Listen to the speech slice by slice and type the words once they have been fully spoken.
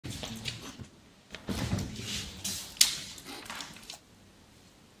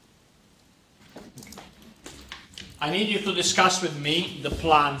I need you to discuss with me the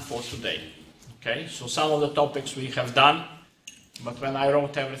plan for today. Okay, so some of the topics we have done, but when I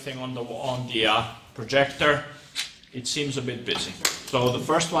wrote everything on the projector, it seems a bit busy. So the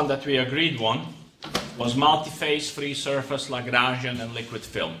first one that we agreed on was multi-phase, free surface, Lagrangian, and liquid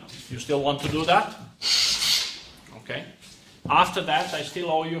film. You still want to do that? Okay. After that, I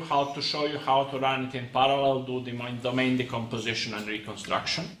still owe you how to show you how to run it in parallel, do the domain decomposition and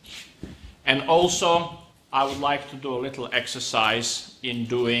reconstruction. And also, I would like to do a little exercise in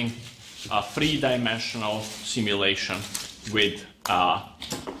doing a three-dimensional simulation with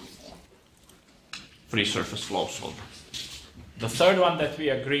free surface flow solver. The third one that we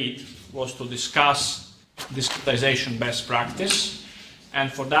agreed was to discuss discretization best practice.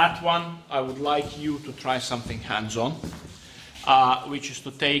 And for that one, I would like you to try something hands-on, which is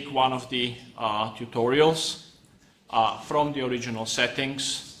to take one of the tutorials from the original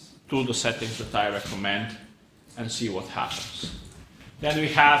settings to the settings that I recommend and see what happens. Then we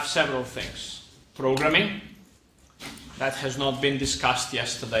have several things. Programming, that has not been discussed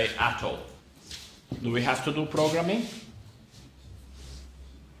yesterday at all. Do we have to do programming?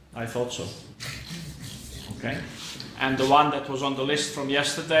 I thought so. Okay. And the one that was on the list from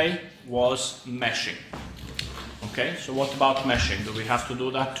yesterday was meshing. Okay, so what about meshing? Do we have to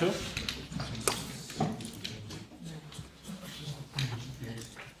do that too?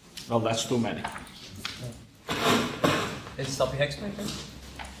 Well, that's too many. Is Snappy Hex maker?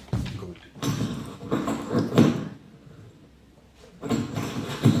 Good.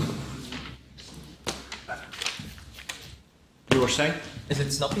 You were saying? Is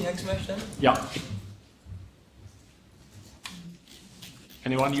it Snappy Hex mesh then? Yeah.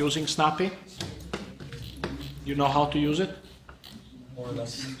 Anyone using Snappy? You know how to use it? More or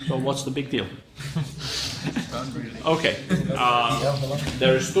less. So what's the big deal? Okay.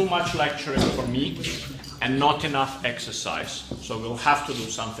 There is too much lecturing for me and not enough exercise. So we'll have to do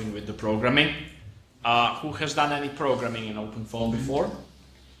something with the programming. Who has done any programming in OpenFOAM before?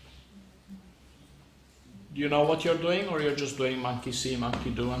 Do you know what you're doing, or you're just doing monkey see,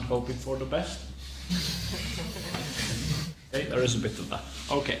 monkey do and hoping for the best? Okay, there is a bit of that.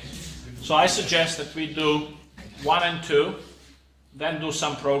 Okay. So I suggest that we do 1 and 2, then do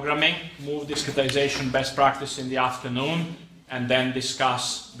some programming, move discretization best practice in the afternoon, and then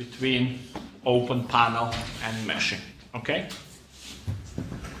discuss between open panel and meshing. Okay?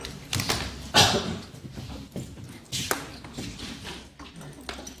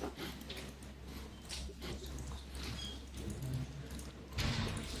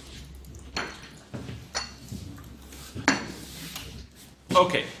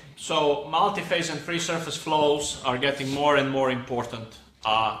 Okay. So multi-phase and free surface flows are getting more and more important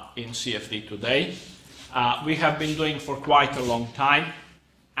in CFD today. We have been doing for quite a long time,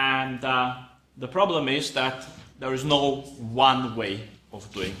 and the problem is that there is no one way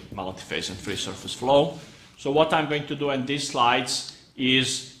of doing multi-phase and free surface flow. So what I'm going to do in these slides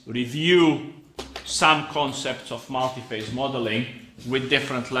is review some concepts of multi-phase modeling with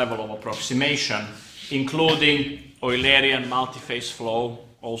different level of approximation, including Eulerian multi-phase flow,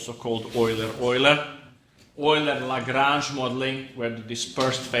 also called Euler-Euler, Euler-Lagrange modeling, where the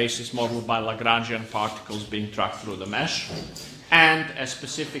dispersed phase is modeled by Lagrangian particles being tracked through the mesh, and a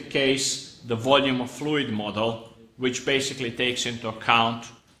specific case, the volume of fluid model, which basically takes into account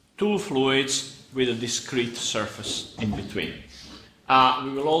two fluids with a discrete surface in between.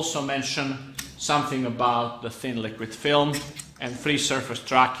 We will also mention something about the thin liquid film and free surface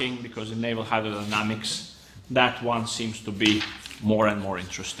tracking, because in naval hydrodynamics, that one seems to be more and more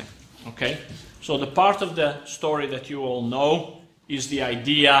interesting. Okay? So the part of the story that you all know is the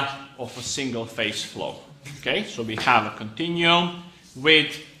idea of a single phase flow. Okay? So we have a continuum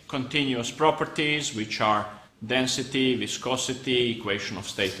with continuous properties, which are density, viscosity, equation of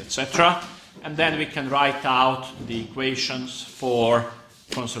state, etc. And then we can write out the equations for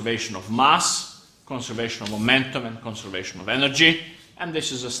conservation of mass, conservation of momentum, and conservation of energy. And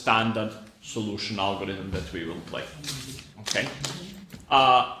this is a standard solution algorithm that we will play. Okay.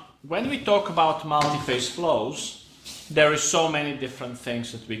 When we talk about multi-phase flows, there is so many different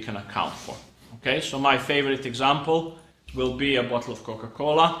things that we can account for. Okay, so my favorite example will be a bottle of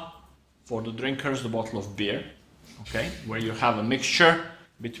Coca-Cola. For the drinkers, the bottle of beer. Okay, where you have a mixture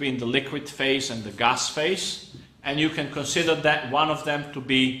between the liquid phase and the gas phase, and you can consider that one of them to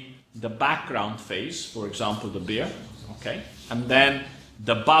be the background phase, for example, the beer. Okay, and then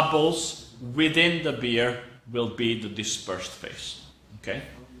the bubbles within the beer will be the dispersed phase. Okay?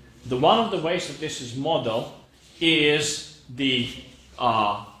 One of the ways that this is modeled is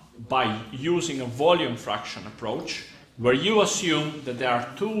by using a volume fraction approach, where you assume that there are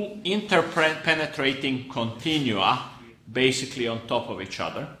two interpenetrating continua basically on top of each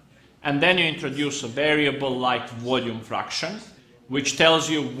other, and then you introduce a variable like volume fraction, which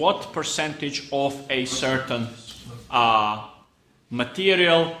tells you what percentage of a certain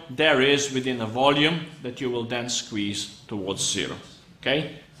material there is within a volume that you will then squeeze towards zero.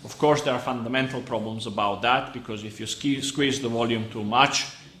 Okay? Of course, there are fundamental problems about that, because if you squeeze the volume too much,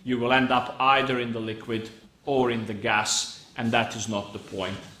 you will end up either in the liquid or in the gas, and that is not the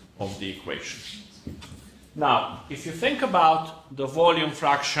point of the equation. Now, if you think about the volume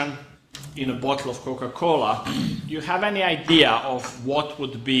fraction in a bottle of Coca-Cola, do you have any idea of what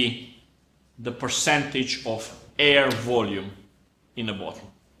would be the percentage of air volume in a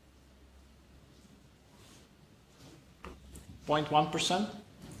bottle? 0.1%?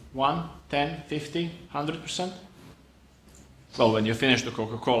 1, 10, 50, 100%? Well, when you finish the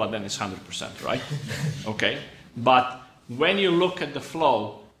Coca-Cola, then it's 100%, right? Okay. But when you look at the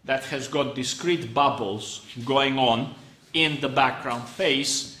flow that has got discrete bubbles going on in the background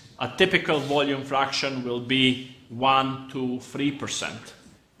phase, a typical volume fraction will be 1 to 3%.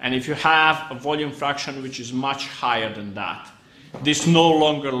 And if you have a volume fraction which is much higher than that, this no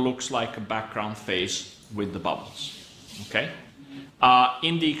longer looks like a background phase with the bubbles. Okay?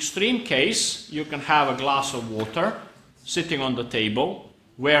 In the extreme case, you can have a glass of water sitting on the table,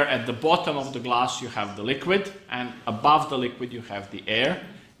 where at the bottom of the glass you have the liquid, and above the liquid you have the air,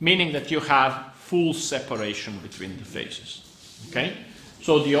 meaning that you have full separation between the phases. Okay?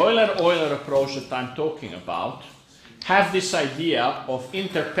 So the Euler-Euler approach that I'm talking about has this idea of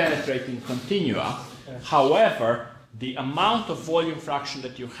interpenetrating continua. However, the amount of volume fraction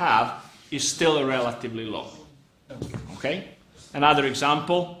that you have is still relatively low. Okay? Another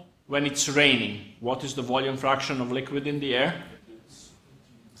example, when it's raining, what is the volume fraction of liquid in the air?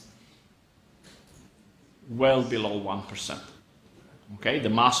 Well below 1%. Okay? The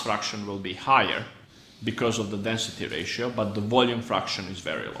mass fraction will be higher because of the density ratio, but the volume fraction is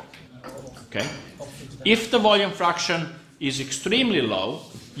very low. Okay? If the volume fraction is extremely low,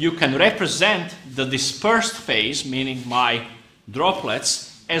 you can represent the dispersed phase, meaning my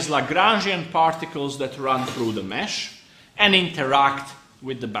droplets, as Lagrangian particles that run through the mesh and interact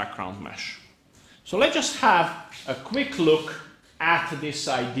with the background mesh. So let's just have a quick look at this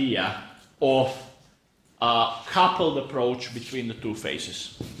idea of a coupled approach between the two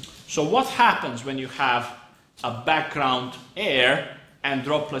phases. So what happens when you have a background air and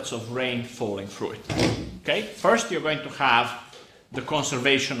droplets of rain falling through it? Okay, first you're going to have the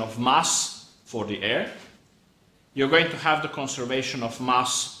conservation of mass for the air. You're going to have the conservation of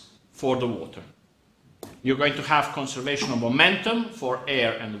mass for the water. You're going to have conservation of momentum for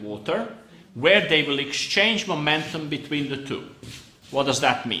air and water, where they will exchange momentum between the two. What does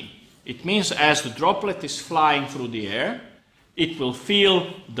that mean? It means as the droplet is flying through the air, it will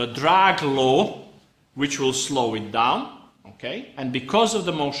feel the drag law, which will slow it down. Okay? And because of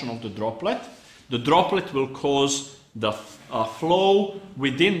the motion of the droplet will cause the flow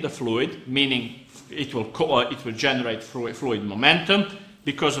within the fluid, meaning it will generate fluid momentum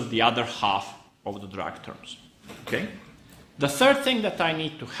because of the other half of the drag terms. Okay? The third thing that I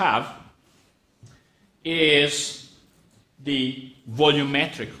need to have is the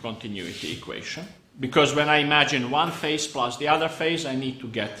volumetric continuity equation, because when I imagine one phase plus the other phase, I need to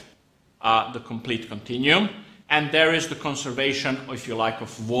get the complete continuum, and there is the conservation, if you like, of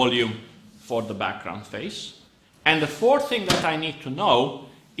volume for the background phase. And the fourth thing that I need to know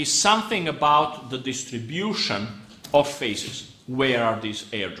is something about the distribution of phases. Where are these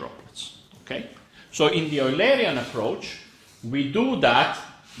air droplets? Okay? So in the Eulerian approach, we do that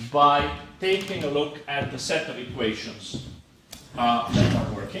by taking a look at the set of equations that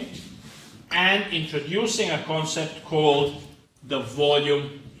are working and introducing a concept called the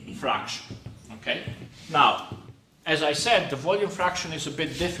volume fraction. Okay? Now, as I said, the volume fraction is a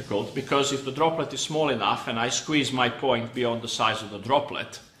bit difficult, because if the droplet is small enough and I squeeze my point beyond the size of the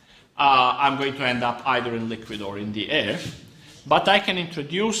droplet, I'm going to end up either in liquid or in the air. But I can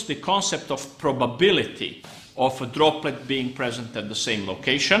introduce the concept of probability of a droplet being present at the same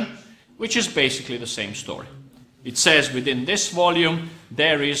location, which is basically the same story. It says within this volume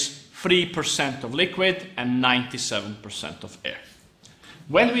there is 3% of liquid and 97% of air.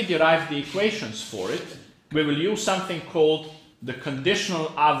 When we derive the equations for it, we will use something called the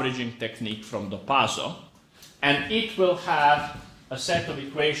conditional averaging technique from Dopazzo, and it will have a set of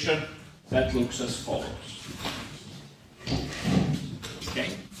equations that looks as follows. Okay.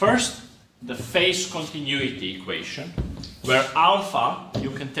 First, the phase continuity equation, where alpha,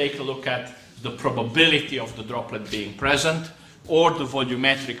 you can take a look at the probability of the droplet being present, or the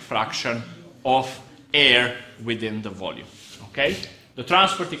volumetric fraction of air within the volume. Okay? The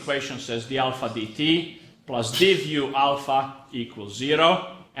transport equation says d alpha dt plus div u alpha equals 0,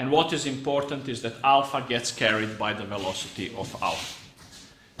 and what is important is that alpha gets carried by the velocity of alpha.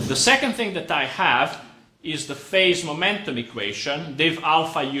 The second thing that I have is the phase momentum equation, div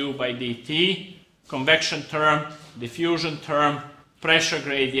alpha u by dt, convection term, diffusion term, pressure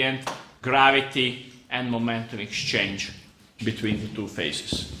gradient, gravity, and momentum exchange between the two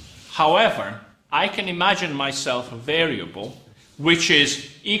phases. However, I can imagine myself a variable which is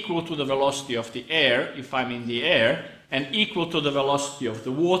equal to the velocity of the air if I'm in the air and equal to the velocity of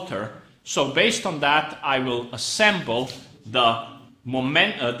the water. So based on that, I will assemble the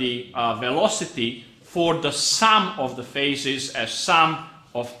velocity for the sum of the phases as sum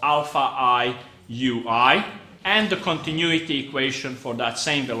of alpha I ui, and the continuity equation for that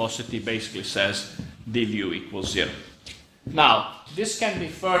same velocity basically says div u equals 0. Now, this can be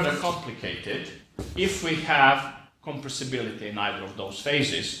further complicated if we have compressibility in either of those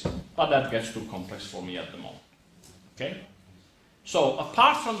phases, but that gets too complex for me at the moment. Okay? So,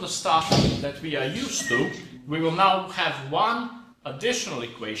 apart from the stuff that we are used to, we will now have one additional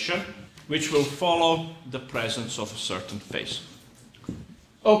equation which will follow the presence of a certain phase.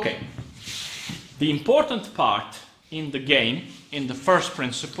 Okay. The important part in the game, in the first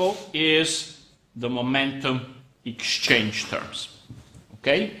principle, is the momentum exchange terms.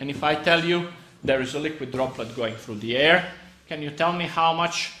 Okay? And if I tell you there is a liquid droplet going through the air, can you tell me how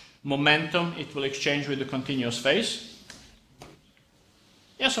much momentum it will exchange with the continuous phase?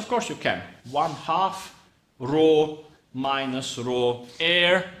 Yes, of course you can. 1/2 rho minus rho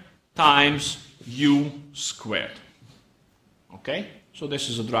air times u squared. Okay? So this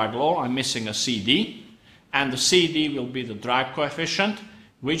is a drag law. I'm missing a CD, and the CD will be the drag coefficient,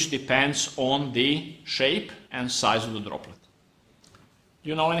 which depends on the shape and size of the droplet. Do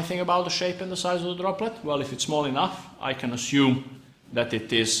you know anything about the shape and the size of the droplet? Well, if it's small enough, I can assume that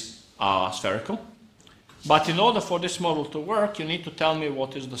it is spherical. But in order for this model to work, you need to tell me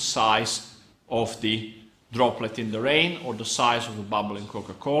what is the size of the droplet in the rain or the size of the bubble in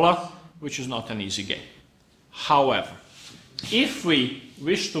Coca-Cola, which is not an easy game. However, if we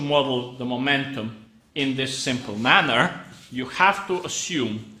wish to model the momentum in this simple manner, you have to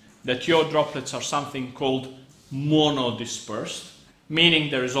assume that your droplets are something called monodispersed,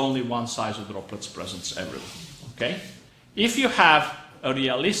 meaning there is only one size of droplets present everywhere. Okay? If you have a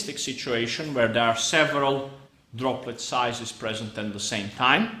realistic situation where there are several droplet sizes present at the same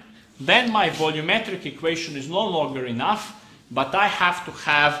time, then my volumetric equation is no longer enough, but I have to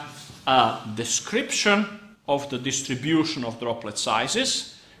have a description of the distribution of droplet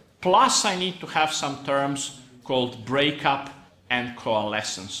sizes, plus I need to have some terms called breakup and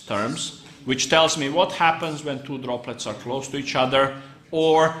coalescence terms, which tells me what happens when two droplets are close to each other,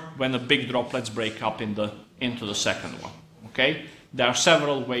 or when the big droplets break up into the second one. Okay? There are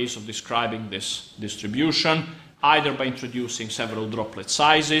several ways of describing this distribution, either by introducing several droplet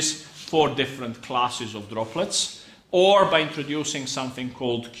sizes for different classes of droplets, or by introducing something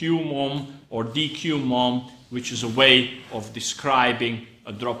called QMOM or DQMOM, which is a way of describing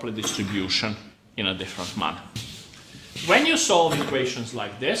a droplet distribution in a different manner. When you solve equations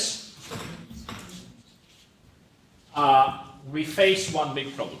like this, we face one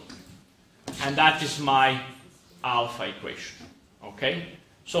big problem, and that is my alpha equation. Okay?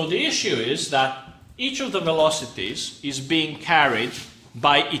 So the issue is that each of the velocities is being carried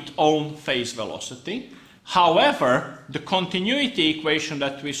by its own phase velocity. However, the continuity equation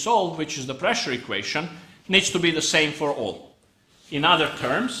that we solve, which is the pressure equation, needs to be the same for all. In other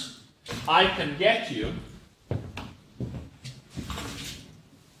terms, I can get you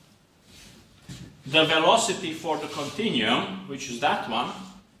the velocity for the continuum, which is that one,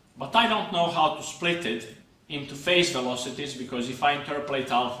 but I don't know how to split it into phase velocities, because if I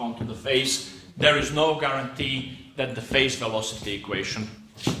interpolate alpha onto the phase, there is no guarantee that the phase velocity equation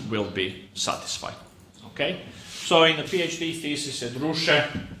will be satisfied. Okay? So in the PhD thesis at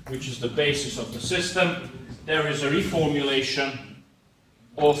Hrvoje, which is the basis of the system, there is a reformulation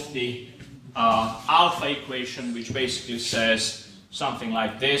of the alpha equation, which basically says something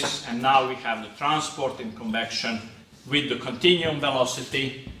like this, and now we have the transport in convection with the continuum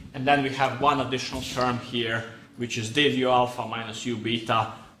velocity, and then we have one additional term here, which is div u alpha minus u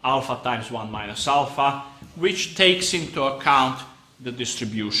beta, alpha times 1 minus alpha, which takes into account the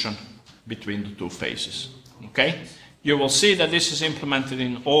distribution between the two phases. Okay? You will see that this is implemented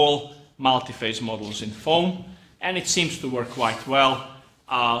in all multi-phase models in foam, and it seems to work quite well,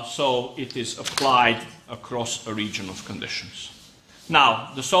 so it is applied across a region of conditions.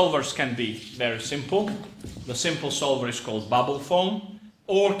 Now, the solvers can be very simple. The simple solver is called bubble foam,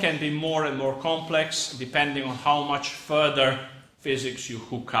 or can be more and more complex depending on how much further physics you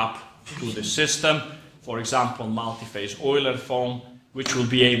hook up to the system. For example, multi-phase Euler foam, which will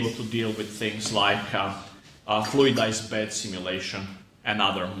be able to deal with things like fluidized bed simulation and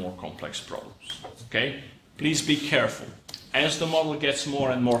other more complex problems. Okay? Please be careful. As the model gets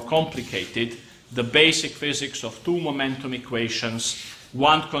more and more complicated, the basic physics of two momentum equations,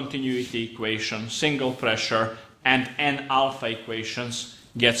 one continuity equation, single pressure, and n alpha equations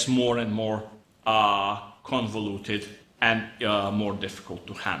gets more and more convoluted and more difficult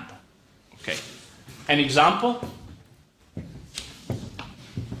to handle. Okay. An example?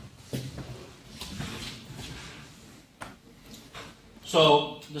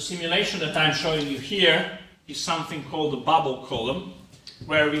 So the simulation that I'm showing you here is something called the bubble column,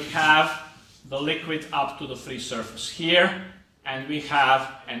 where we have the liquid up to the free surface here, and we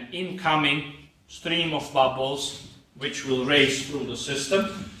have an incoming stream of bubbles which will race through the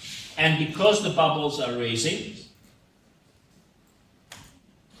system. And because the bubbles are raising,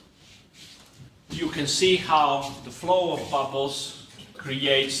 you can see how the flow of bubbles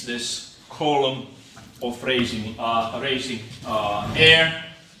creates this column of raising air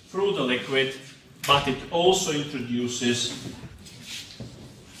through the liquid, but it also introduces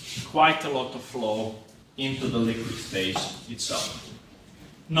quite a lot of flow into the liquid phase itself.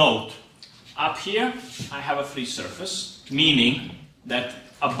 Note, up here I have a free surface, meaning that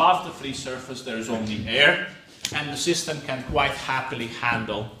above the free surface there is only air, and the system can quite happily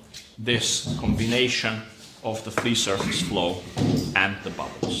handle this combination of the free surface flow and the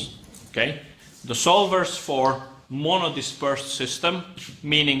bubbles. Okay? The solvers for monodispersed system,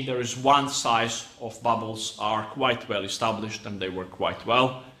 meaning there is one size of bubbles, are quite well established and they work quite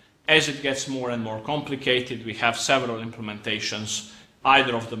well. As it gets more and more complicated, we have several implementations,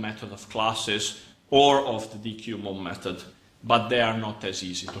 either of the method of classes or of the DQ-MOM method, but they are not as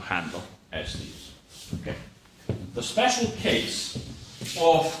easy to handle as these. Okay. The special case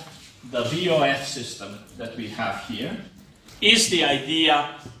of the VOF system that we have here is the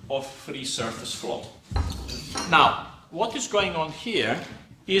idea of free surface flow. Now, what is going on here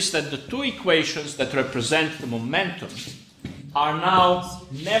is that the two equations that represent the momentum are now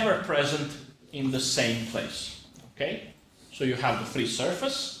never present in the same place. Okay? So you have the free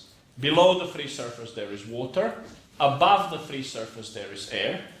surface. Below the free surface there is water. Above the free surface there is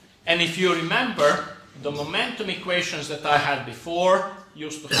air. And if you remember, the momentum equations that I had before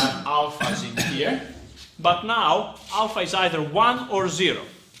used to have alphas in here. But now, alpha is either 1 or 0.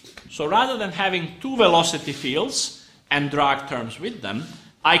 So rather than having two velocity fields and drag terms with them,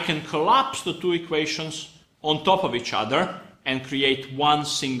 I can collapse the two equations on top of each other and create one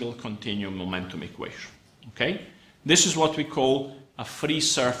single continuum momentum equation. Okay? This is what we call a free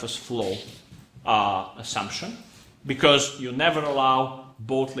surface flow assumption, because you never allow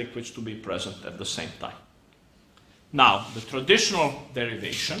both liquids to be present at the same time. Now, the traditional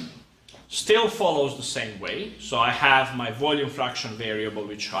derivation still follows the same way. So I have my volume fraction variable,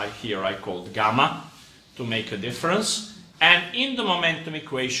 which here I called gamma, to make a difference. And in the momentum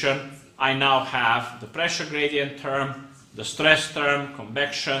equation, I now have the pressure gradient term, the stress term,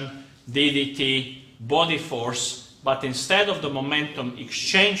 convection, ddt, body force, but instead of the momentum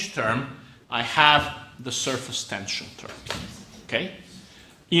exchange term, I have the surface tension term. Okay?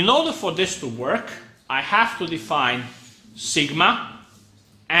 In order for this to work, I have to define sigma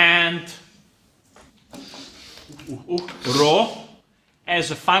and rho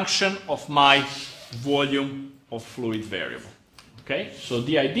as a function of my volume of fluid variable. Okay? So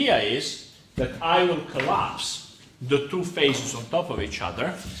the idea is that I will collapse the two phases on top of each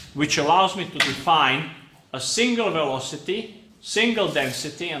other, which allows me to define a single velocity, single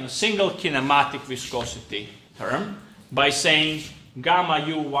density, and a single kinematic viscosity term by saying gamma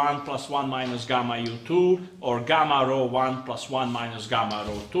u1 plus 1 minus gamma u2, or gamma rho 1 plus 1 minus gamma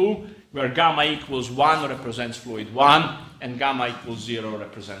rho 2, where gamma equals 1 represents fluid 1 and gamma equals 0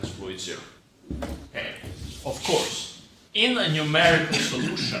 represents fluid 0. Okay. Of course, in a numerical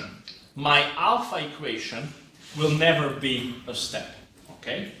solution, my alpha equation will never be a step.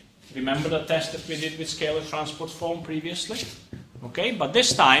 Okay? Remember the test that we did with scalar transport foam previously? Okay, but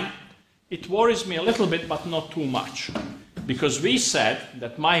this time it worries me a little bit, but not too much. Because we said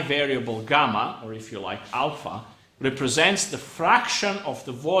that my variable gamma, or if you like alpha, represents the fraction of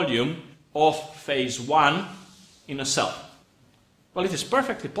the volume of phase 1 in a cell. Well, it is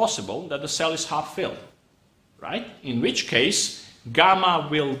perfectly possible that the cell is half filled, right? In which case, gamma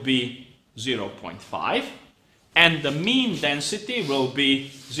will be 0.5, and the mean density will be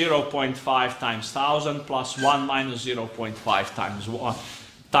 0.5 times 1000 plus 1 minus 0.5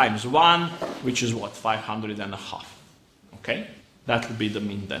 times 1, which is what, 500 and a half. Okay? That will be the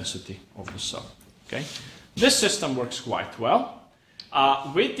mean density of the cell. Okay? This system works quite well,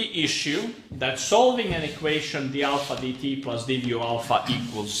 with the issue that solving an equation d alpha dt plus dv alpha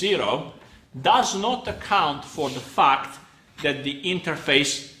equals 0 does not account for the fact that the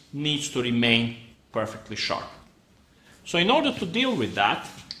interface needs to remain perfectly sharp. So in order to deal with that,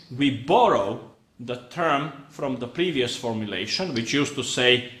 we borrow the term from the previous formulation, which used to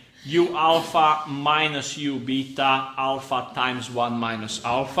say u alpha minus u beta alpha times 1 minus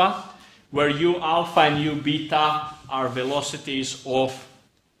alpha, where u alpha and u beta are velocities of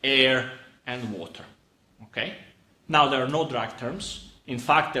air and water. Okay? Now there are no drag terms. In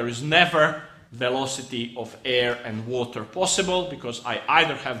fact, there is never velocity of air and water possible because I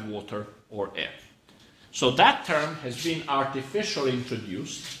either have water or air. So that term has been artificially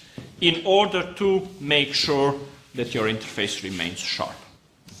introduced in order to make sure that your interface remains sharp.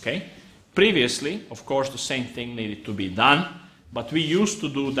 Okay? Previously, of course, the same thing needed to be done, but we used to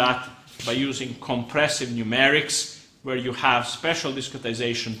do that by using compressive numerics, where you have special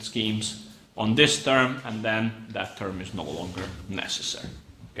discretization schemes on this term, and then that term is no longer necessary.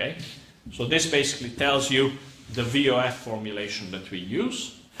 Okay? So this basically tells you the VOF formulation that we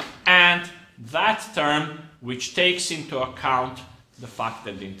use, and that term which takes into account the fact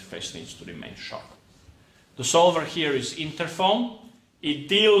that the interface needs to remain sharp. The solver here is InterFOAM. It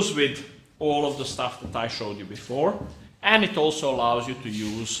deals with all of the stuff that I showed you before, and it also allows you to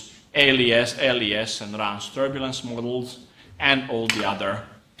use LES and RANS turbulence models and all the other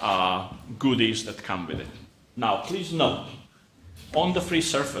goodies that come with it. Now, please note, on the free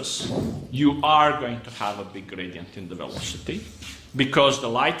surface, you are going to have a big gradient in the velocity because the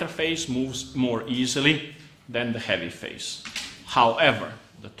lighter phase moves more easily than the heavy phase. However,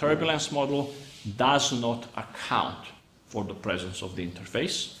 the turbulence model does not account for the presence of the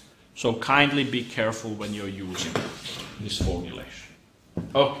interface, so kindly be careful when you're using this formulation.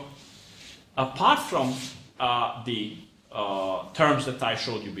 Okay. Apart from the terms that I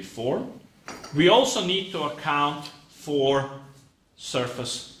showed you before, we also need to account for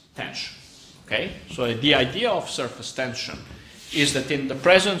surface tension. Okay? So the idea of surface tension is that in the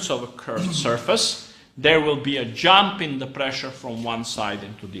presence of a curved surface, there will be a jump in the pressure from one side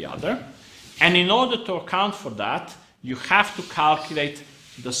into the other. And in order to account for that, you have to calculate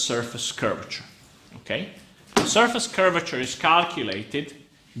the surface curvature. Okay? The surface curvature is calculated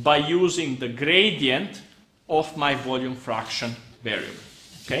by using the gradient of my volume fraction variable.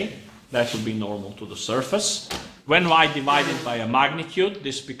 Okay? That will be normal to the surface. When I divide it by a magnitude,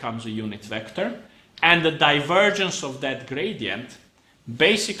 this becomes a unit vector. And the divergence of that gradient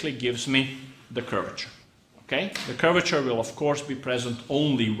basically gives me the curvature. Okay? The curvature will, of course, be present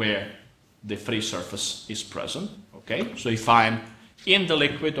only where the free surface is present. Okay? So if I'm in the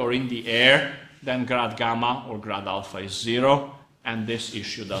liquid or in the air, then grad gamma or grad alpha is 0, and this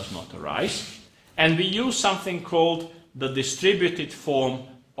issue does not arise. And we use something called the distributed form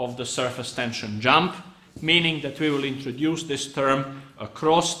of the surface tension jump, meaning that we will introduce this term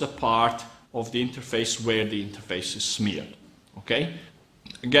across the part of the interface where the interface is smeared. Okay?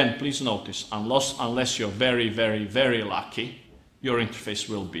 Again, please notice, unless you're very, very, very lucky, your interface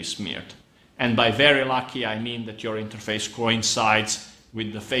will be smeared. And by very lucky, I mean that your interface coincides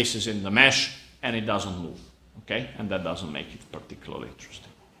with the faces in the mesh and it doesn't move. Okay? And that doesn't make it particularly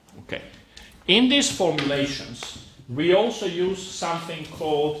interesting. Okay. In these formulations, we also use something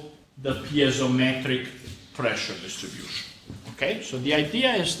called the piezometric pressure distribution. Okay? So the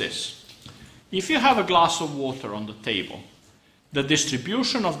idea is this. If you have a glass of water on the table, the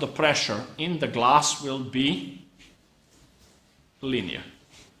distribution of the pressure in the glass will be linear.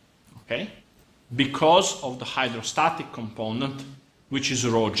 Okay? Because of the hydrostatic component, which is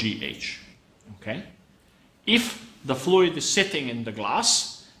rho GH. Okay? If the fluid is sitting in the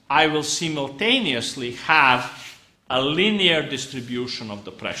glass, I will simultaneously have a linear distribution of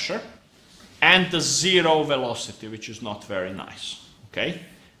the pressure and the zero velocity, which is not very nice. Okay?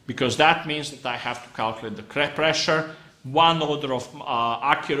 Because that means that I have to calculate the pressure one order of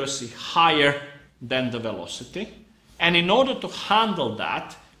accuracy higher than the velocity. And in order to handle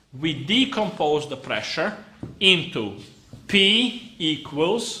that, we decompose the pressure into P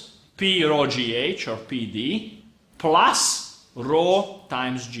equals P rho GH or PD plus rho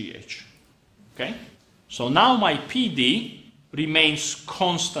times GH. Okay? So now my PD remains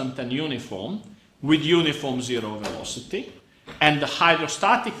constant and uniform with uniform zero velocity, and the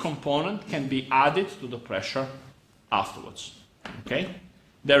hydrostatic component can be added to the pressure afterwards. Okay?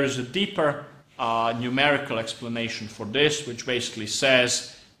 There is a deeper numerical explanation for this, which basically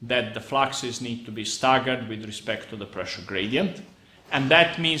says that the fluxes need to be staggered with respect to the pressure gradient. And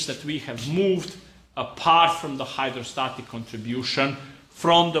that means that we have moved apart from the hydrostatic contribution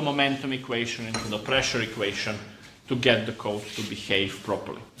from the momentum equation into the pressure equation to get the code to behave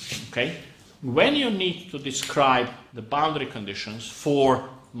properly. Okay? When you need to describe the boundary conditions for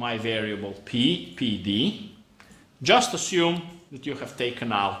my variable P, PD, just assume that you have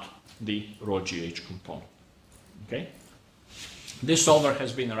taken out the ρgh component. Okay? This solver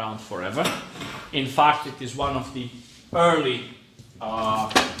has been around forever. In fact, it is one of the early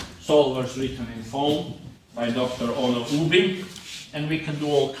solvers written in foam by Dr. Ono Ubin, and we can do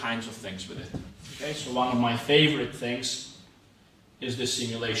all kinds of things with it. Okay, so one of my favorite things is this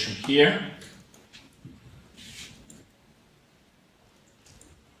simulation here,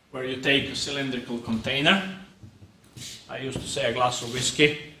 where you take a cylindrical container, I used to say a glass of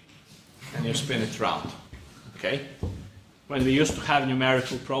whiskey, and you spin it round. Okay? When we used to have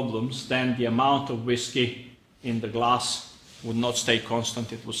numerical problems, then the amount of whiskey in the glass would not stay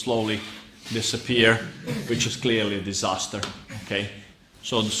constant, it would slowly disappear, which is clearly a disaster. Okay?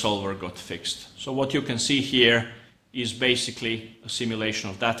 So the solver got fixed. So what you can see here is basically a simulation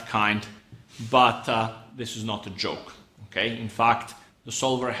of that kind, but this is not a joke. Okay? In fact, the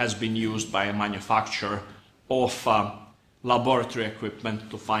solver has been used by a manufacturer of laboratory equipment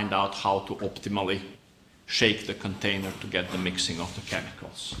to find out how to optimally shake the container to get the mixing of the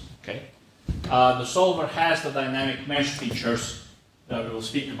chemicals. Okay? The solver has the dynamic mesh features that we will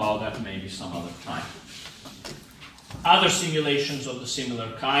speak about that maybe some other time. Other simulations of the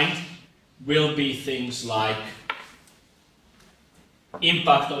similar kind will be things like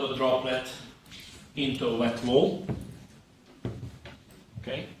impact of a droplet into a wet wall.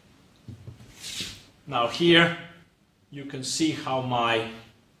 Okay. Now here you can see how my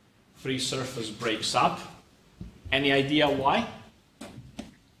free surface breaks up. Any idea why?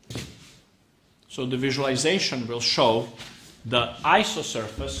 So the visualization will show the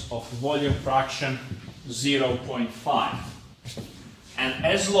isosurface of volume fraction 0.5. And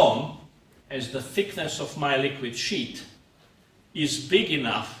as long as the thickness of my liquid sheet is big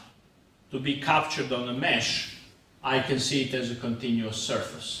enough to be captured on a mesh, I can see it as a continuous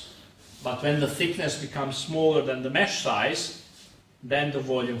surface. But when the thickness becomes smaller than the mesh size, then the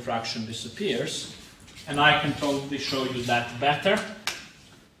volume fraction disappears. And I can probably show you that better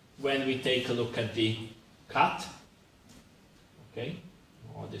when we take a look at the cut. Okay.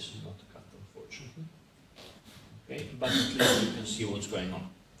 Oh, this is not a cut, unfortunately. Okay, but at least you can see what's going on.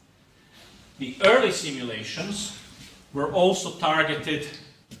 The early simulations were also targeted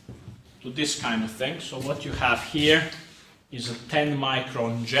to this kind of thing. So what you have here is a 10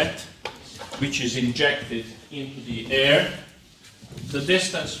 micron jet which is injected into the air. The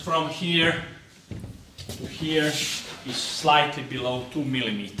distance from here to here is slightly below 2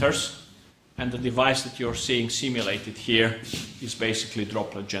 millimeters, and the device that you're seeing simulated here is basically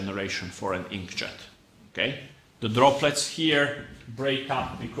droplet generation for an inkjet. Okay? The droplets here break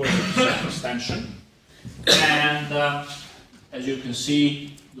up because of the surface tension, and as you can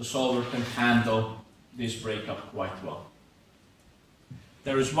see, the solver can handle this breakup quite well.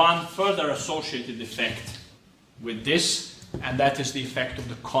 There is one further associated effect with this, and that is the effect of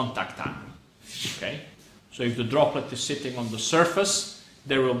the contact angle. Okay? So if the droplet is sitting on the surface,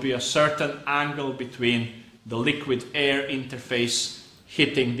 there will be a certain angle between the liquid-air interface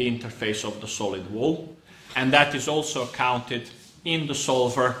hitting the interface of the solid wall, and that is also accounted in the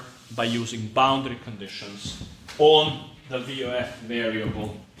solver by using boundary conditions on the VOF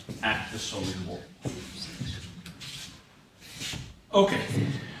variable at the solid wall. Okay,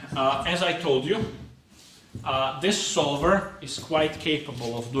 as I told you, this solver is quite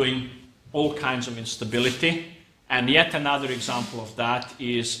capable of doing all kinds of instability, and yet another example of that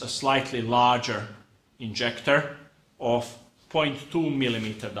is a slightly larger injector of 0.2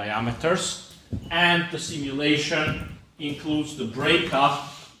 millimeter diameters, and the simulation includes the breakup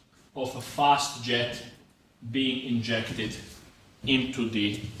of a fast jet being injected into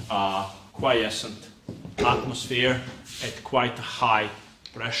the quiescent atmosphere at quite a high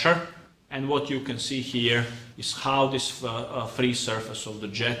pressure. And what you can see here is how this free surface of the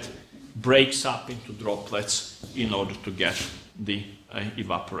jet breaks up into droplets in order to get the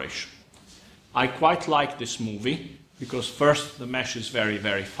evaporation. I quite like this movie because first, the mesh is very,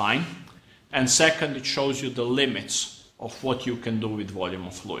 very fine, and second, it shows you the limits of what you can do with volume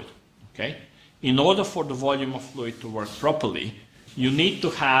of fluid. Okay? In order for the volume of fluid to work properly, you need to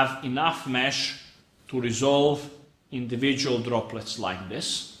have enough mesh to resolve individual droplets like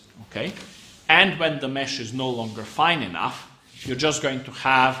this. Okay? And when the mesh is no longer fine enough, you're just going to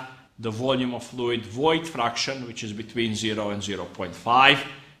have the volume of fluid void fraction, which is between 0 and 0.5,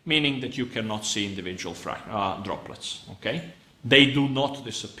 meaning that you cannot see individual droplets. Okay? They do not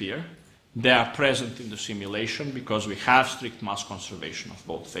disappear. They are present in the simulation because we have strict mass conservation of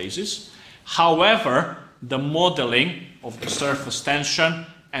both phases. However, the modeling of the surface tension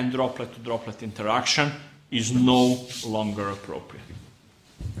and droplet-to-droplet interaction is no longer appropriate.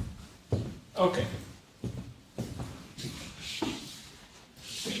 Okay.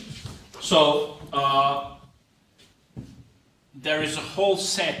 So, there is a whole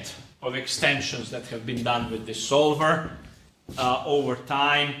set of extensions that have been done with this solver. Over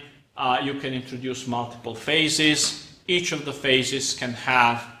time, you can introduce multiple phases. Each of the phases can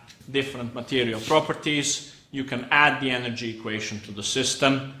have different material properties. You can add the energy equation to the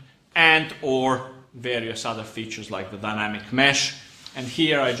system and or various other features like the dynamic mesh. And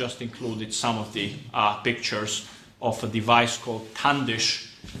here I just included some of the pictures of a device called Tandish,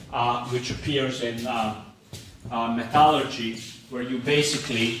 which appears in metallurgy, where you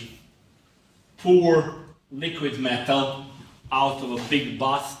basically pour liquid metal out of a big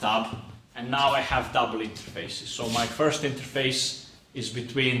bathtub, and now I have double interfaces. So my first interface is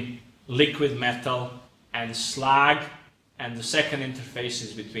between liquid metal and slag, and the second interface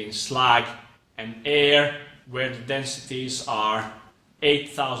is between slag and air, where the densities are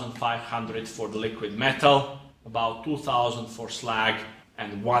 8,500 for the liquid metal, about 2,000 for slag,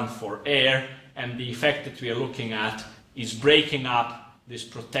 and 1 for air. And the effect that we are looking at is breaking up this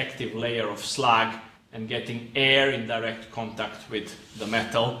protective layer of slag and getting air in direct contact with the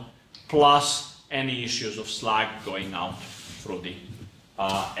metal, plus any issues of slag going out through the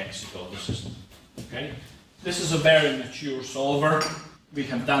exit of the system. Okay? This is a very mature solver. We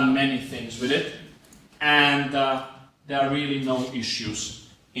have done many things with it, and there are really no issues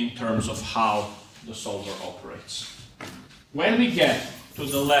in terms of how the solver operates. When we get to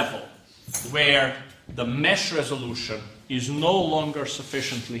the level where the mesh resolution is no longer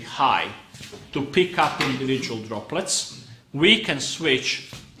sufficiently high to pick up individual droplets, we can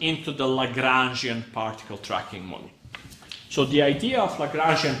switch into the Lagrangian particle tracking model. So the idea of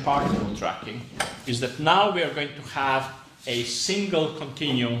Lagrangian particle tracking is that now we are going to have a single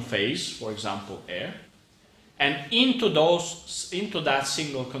continuum phase, for example air, and into that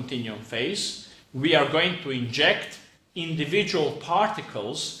single continuum phase we are going to inject individual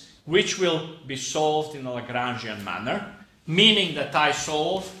particles which will be solved in a Lagrangian manner, meaning that I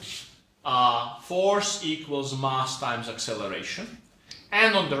solve force equals mass times acceleration,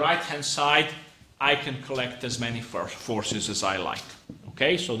 and on the right hand side I can collect as many forces as I like.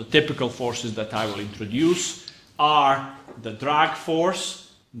 Okay, so the typical forces that I will introduce are the drag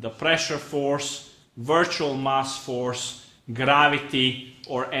force, the pressure force, virtual mass force, gravity,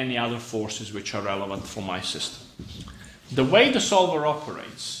 or any other forces which are relevant for my system. The way the solver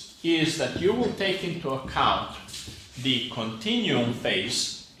operates is that you will take into account the continuum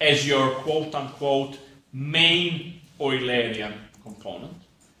phase as your quote-unquote main Eulerian component,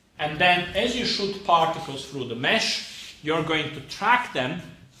 and then as you shoot particles through the mesh, you're going to track them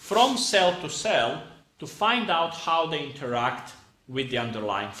from cell to cell to find out how they interact with the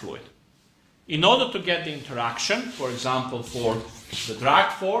underlying fluid. In order to get the interaction, for example, for the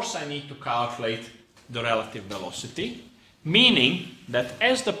drag force, I need to calculate the relative velocity, meaning that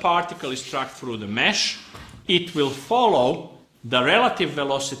as the particle is tracked through the mesh, it will follow the relative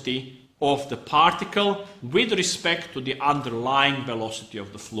velocity of the particle with respect to the underlying velocity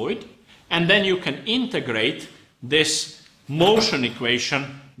of the fluid, and then you can integrate this motion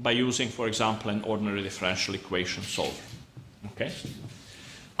equation by using, for example, an ordinary differential equation solver. Okay?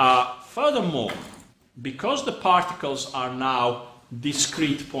 Furthermore, because the particles are now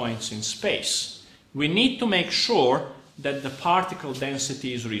discrete points in space, we need to make sure that the particle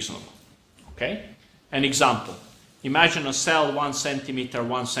density is reasonable. Okay? An example. Imagine a cell 1 centimeter,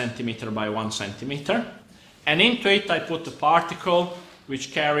 1 centimeter by 1 centimeter, and into it I put a particle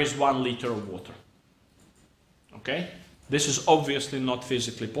which carries 1 liter of water. Okay? This is obviously not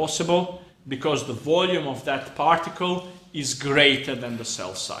physically possible because the volume of that particle is greater than the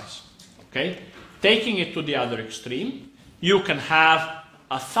cell size. Okay? Taking it to the other extreme, you can have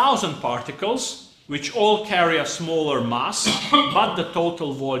 1,000 particles which all carry a smaller mass, but the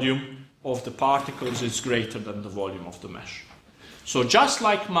total volume of the particles is greater than the volume of the mesh. So just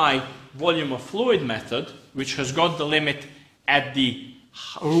like my volume of fluid method, which has got the limit at the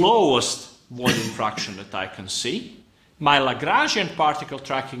lowest volume fraction that I can see, my Lagrangian particle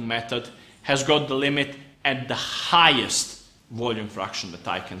tracking method has got the limit at the highest volume fraction that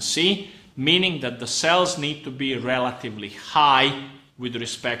I can see, meaning that the cells need to be relatively high with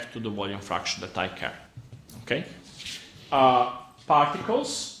respect to the volume fraction that I carry. Okay?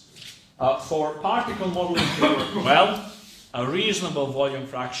 Particles. For particle modeling to work well, a reasonable volume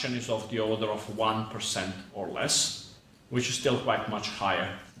fraction is of the order of 1% or less. which is still quite much higher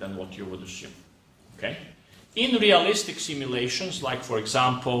than what you would assume. Okay? In realistic simulations, like for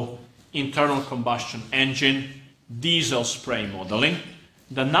example, internal combustion engine, diesel spray modeling,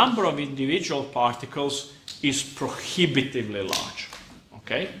 the number of individual particles is prohibitively large.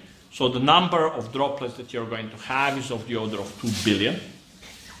 Okay? So the number of droplets that you're going to have is of the order of 2 billion,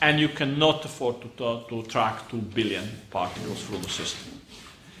 and you cannot afford to track 2 billion particles through the system.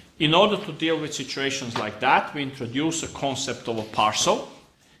 In order to deal with situations like that, we introduce a concept of a parcel,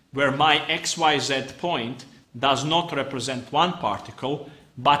 where my XYZ point does not represent one particle,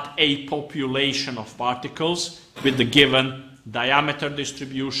 but a population of particles with the given diameter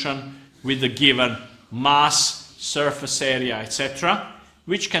distribution, with the given mass, surface area, etc.,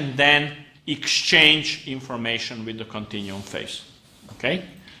 which can then exchange information with the continuum phase. Okay?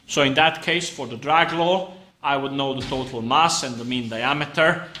 So in that case, for the drag law, I would know the total mass and the mean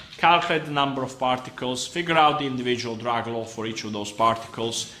diameter, calculate the number of particles, figure out the individual drag law for each of those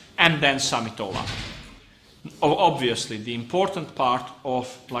particles, and then sum it all up. Obviously, the important part of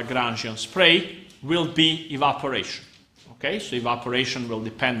Lagrangian spray will be evaporation. Okay, so evaporation will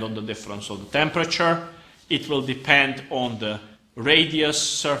depend on the difference of the temperature, it will depend on the radius,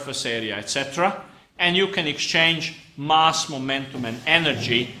 surface area, etc. And you can exchange mass, momentum, and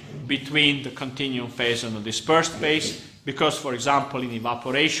energy between the continuum phase and the dispersed phase, because, for example, in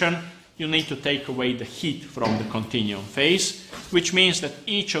evaporation, you need to take away the heat from the continuum phase, which means that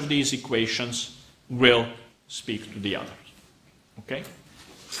each of these equations will speak to the others. Okay?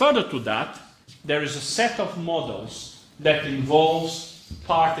 Further to that, there is a set of models that involves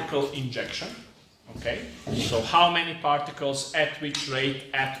particle injection. Okay? So how many particles, at which rate,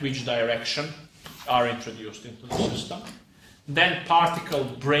 at which direction are introduced into the system. Then particle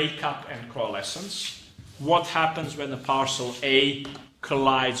breakup and coalescence. What happens when a parcel A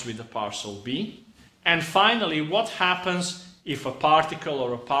collides with a parcel B? And finally, what happens if a particle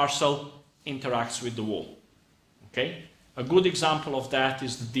or a parcel interacts with the wall? Okay? A good example of that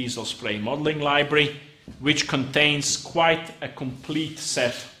is the diesel spray modeling library, which contains quite a complete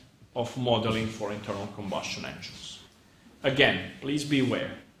set of modeling for internal combustion engines. Again, please be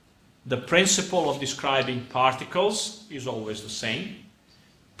aware, the principle of describing particles is always the same.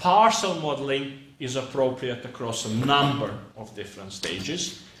 Parcel modeling is appropriate across a number of different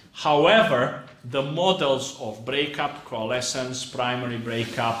stages. However, the models of breakup, coalescence, primary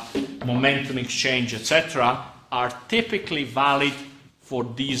breakup, momentum exchange, etc., are typically valid for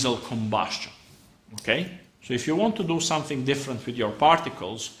diesel combustion. Okay? So if you want to do something different with your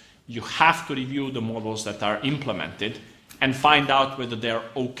particles, you have to review the models that are implemented and find out whether they're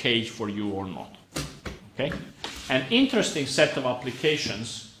okay for you or not. Okay? An interesting set of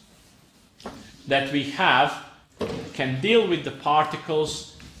applications that we have can deal with the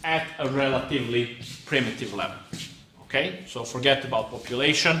particles at a relatively primitive level. Okay? So forget about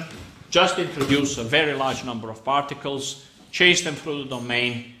population. Just introduce a very large number of particles, chase them through the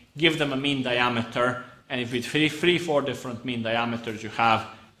domain, give them a mean diameter, and if with 3-4 different mean diameters, you have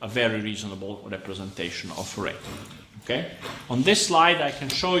a very reasonable representation of array. Okay? On this slide, I can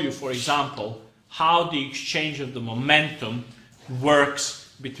show you, for example, how the exchange of the momentum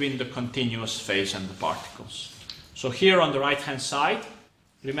works between the continuous phase and the particles. So here on the right-hand side,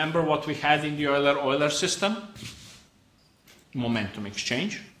 remember what we had in the Euler system? Momentum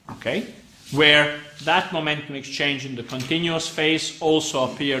exchange, okay? Where that momentum exchange in the continuous phase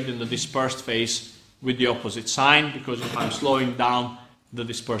also appeared in the dispersed phase with the opposite sign, because if I'm slowing down the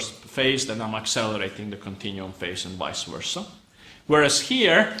dispersed phase, then I'm accelerating the continuum phase and vice versa. Whereas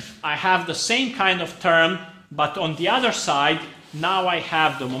here, I have the same kind of term, but on the other side, now I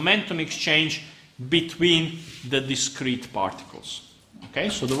have the momentum exchange between the discrete particles. Okay,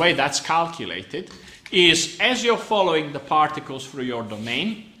 so the way that's calculated is, as you're following the particles through your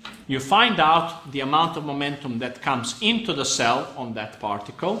domain, you find out the amount of momentum that comes into the cell on that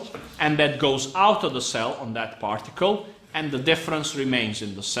particle and that goes out of the cell on that particle, and the difference remains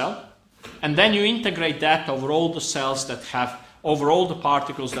in the cell. And then you integrate that over all the cells that have, over all the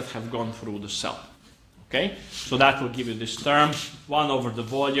particles that have gone through the cell. Okay? So that will give you this term, 1 over the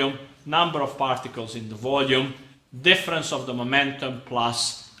volume, number of particles in the volume, difference of the momentum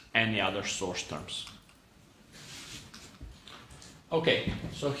plus any other source terms. Okay,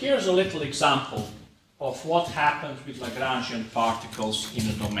 so here's a little example of what happens with Lagrangian particles in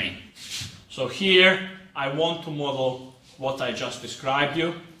a domain. So here I want to model what I just described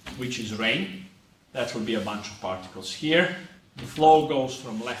you, which is rain. That will be a bunch of particles here. The flow goes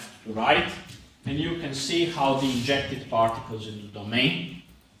from left to right, and you can see how the injected particles in the domain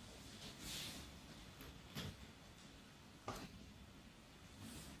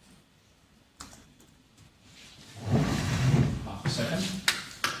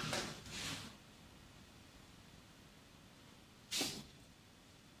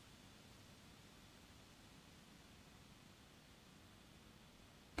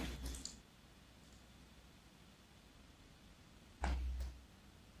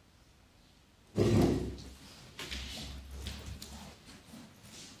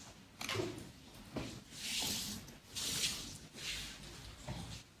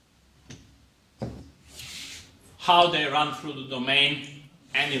how they run through the domain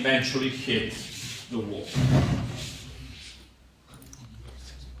and eventually hit the wall.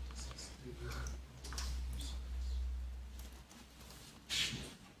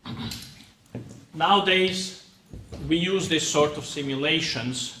 Nowadays, we use this sort of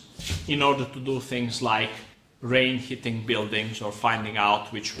simulations in order to do things like rain hitting buildings or finding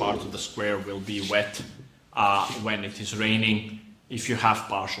out which part of the square will be wet when it is raining, if you have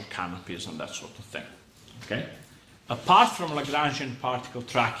partial canopies and that sort of thing. Okay? Apart from Lagrangian particle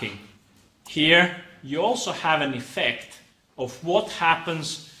tracking, here you also have an effect of what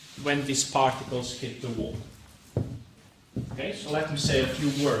happens when these particles hit the wall. Okay, so let me say a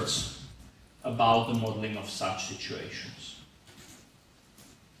few words about the modeling of such situations.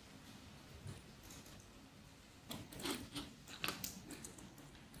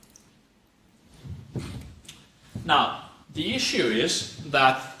 Now, the issue is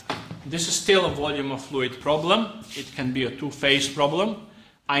that this is still a volume of fluid problem. It can be a two-phase problem.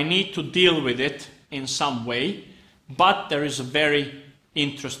 I need to deal with it in some way, but there is a very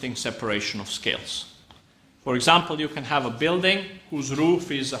interesting separation of scales. For example, you can have a building whose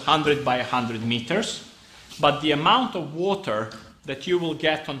roof is 100 by 100 meters, but the amount of water that you will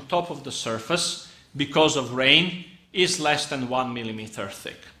get on top of the surface because of rain is less than 1 millimeter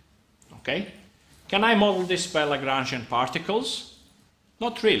thick. Okay? Can I model this by Lagrangian particles?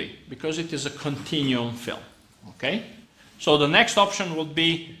 Not really, because it is a continuum film. Okay? So the next option would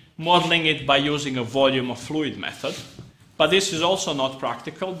be modeling it by using a volume of fluid method. But this is also not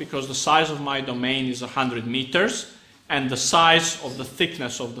practical because the size of my domain is 100 meters and the size of the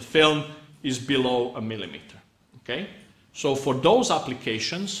thickness of the film is below a millimeter. Okay? So for those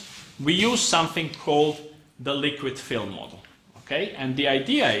applications, we use something called the liquid film model. Okay? And the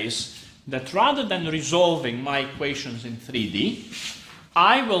idea is that rather than resolving my equations in 3D,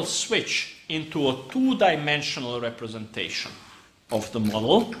 I will switch into a two-dimensional representation of the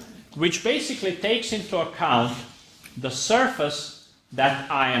model, which basically takes into account the surface that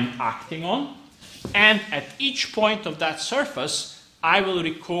I am acting on, and at each point of that surface, I will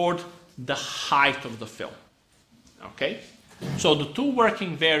record the height of the film. Okay? So the two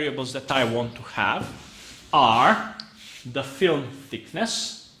working variables that I want to have are the film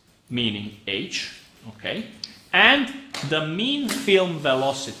thickness, meaning h, okay, and the mean film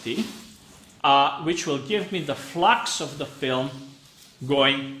velocity, which will give me the flux of the film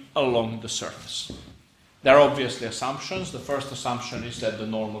going along the surface. There are obviously assumptions. The first assumption is that the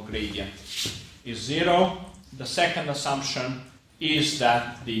normal gradient is 0. The second assumption is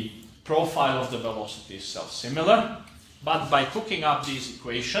that the profile of the velocity is self-similar. But by hooking up these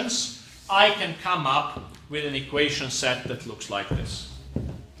equations, I can come up with an equation set that looks like this.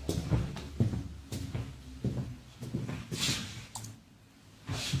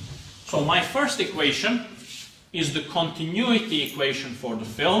 So my first equation is the continuity equation for the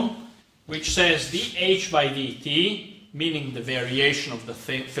film, which says dH by dt, meaning the variation of the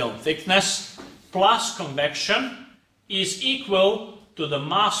film thickness, plus convection is equal to the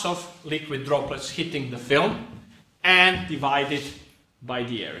mass of liquid droplets hitting the film and divided by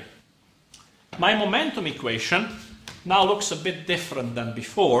the area. My momentum equation now looks a bit different than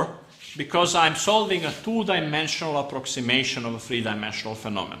before because I'm solving a two-dimensional approximation of a three-dimensional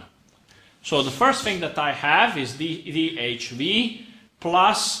phenomenon. So the first thing that I have is dHV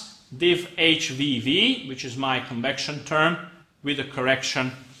plus div HVV, which is my convection term, with a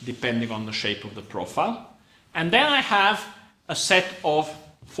correction depending on the shape of the profile. And then I have a set of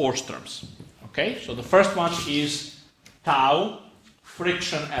force terms. Okay, so the first one is tau,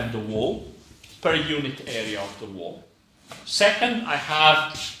 friction at the wall, per unit area of the wall. Second, I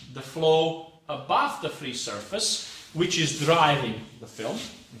have the flow above the free surface, which is driving the film.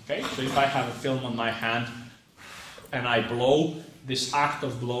 Okay, so if I have a film on my hand and I blow, this act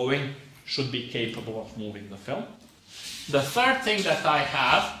of blowing should be capable of moving the film. The third thing that I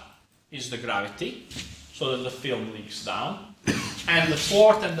have is the gravity, so that the film leaks down. And the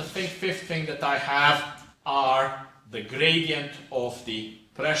fourth and the fifth thing that I have are the gradient of the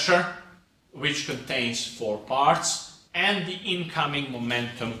pressure, which contains 4 parts, and the incoming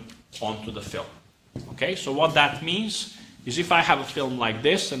momentum onto the film. Okay, so what that means is if I have a film like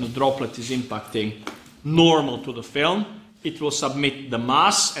this and the droplet is impacting normal to the film, it will submit the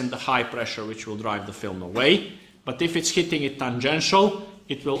mass and the high pressure which will drive the film away. But if it's hitting it tangential,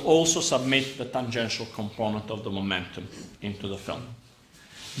 it will also submit the tangential component of the momentum into the film.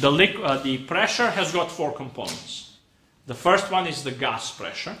 The pressure has got 4 components. The first one is the gas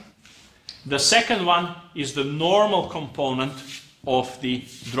pressure. The second one is the normal component of the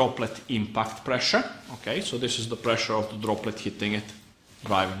droplet impact pressure. Okay, so this is the pressure of the droplet hitting it,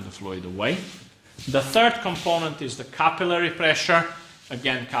 driving the fluid away. The third component is the capillary pressure,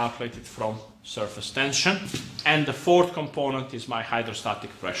 again calculated from surface tension. And the fourth component is my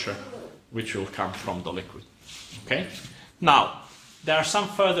hydrostatic pressure, which will come from the liquid. Okay? Now, there are some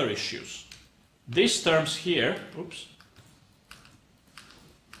further issues. These terms here, oops,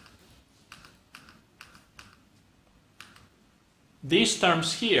 these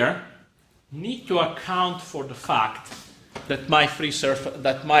terms here need to account for the fact that my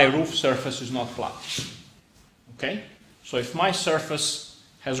roof surface is not flat. Okay? So if my surface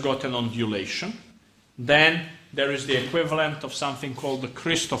has got an undulation, then there is the equivalent of something called the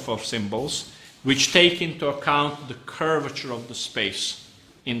Christoffel symbols, which take into account the curvature of the space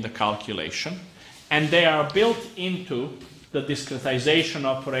in the calculation. And they are built into the discretization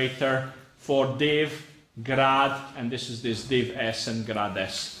operator for div, grad, and this is this div s and grad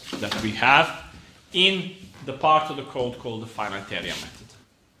s that we have in the part of the code called the finite area method.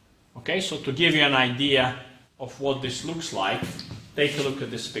 Okay, so to give you an idea of what this looks like, take a look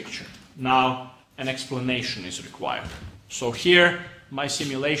at this picture. Now, an explanation is required. So here, my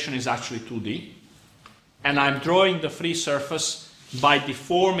simulation is actually 2D, and I'm drawing the free surface by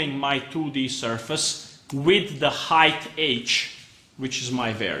deforming my 2D surface with the height h, which is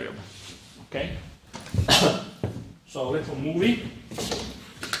my variable. Okay? So a little movie.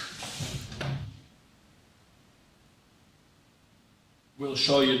 We'll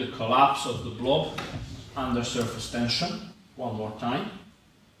show you the collapse of the blob under surface tension one more time.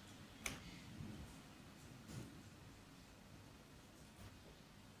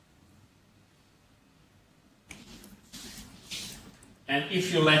 And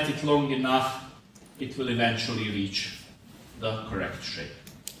if you let it long enough, it will eventually reach the correct shape.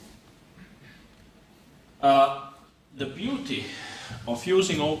 The beauty of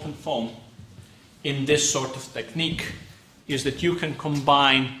using OpenFOAM in this sort of technique is that you can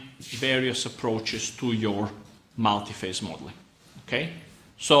combine various approaches to your multi-phase modeling. Okay?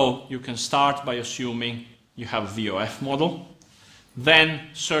 So you can start by assuming you have a VOF model, then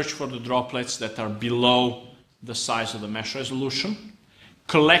search for the droplets that are below the size of the mesh resolution,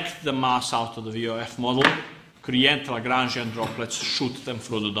 collect the mass out of the VOF model, create Lagrangian droplets, shoot them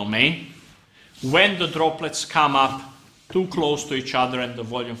through the domain. When the droplets come up too close to each other and the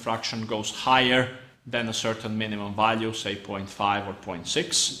volume fraction goes higher than a certain minimum value, say 0.5 or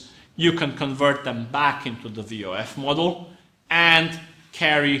 0.6, you can convert them back into the VOF model and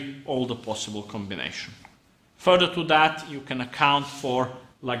carry all the possible combination. Further to that, you can account for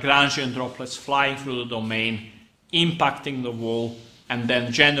Lagrangian droplets flying through the domain, impacting the wall, and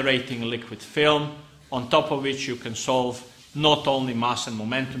then generating a liquid film, on top of which you can solve not only mass and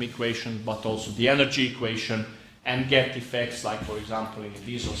momentum equation, but also the energy equation, and get effects like, for example, in a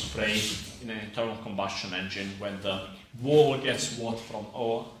diesel spray in an internal combustion engine, when the wall gets wet from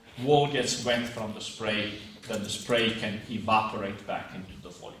the spray, then the spray can evaporate back into the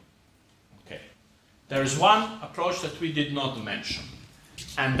volume. Okay. There is one approach that we did not mention,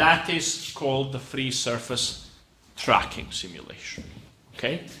 and that is called the free surface tracking simulation.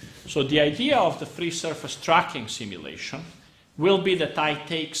 Okay? So the idea of the free surface tracking simulation will be that I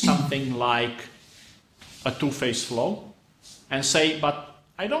take something like a two-phase flow and say, but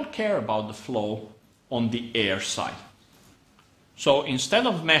I don't care about the flow on the air side. So instead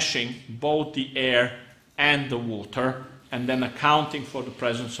of meshing both the air and the water and then accounting for the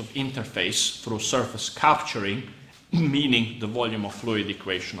presence of interface through surface capturing, meaning the volume of fluid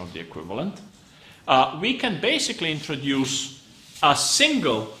equation of the equivalent, we can basically introduce a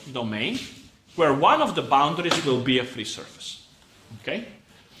single domain where one of the boundaries will be a free surface. Okay?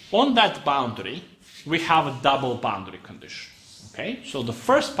 On that boundary, we have a double boundary condition. Okay? So the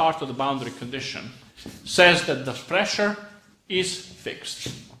first part of the boundary condition says that the pressure is fixed.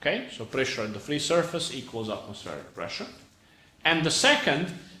 Okay? So pressure at the free surface equals atmospheric pressure. And the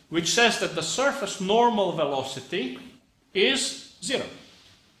second, which says that the surface normal velocity is 0.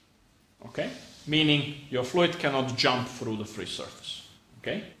 Okay? Meaning your fluid cannot jump through the free surface.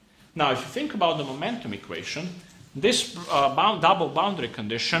 Okay? Now, if you think about the momentum equation, this double boundary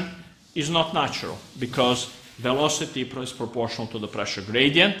condition is not natural because velocity is proportional to the pressure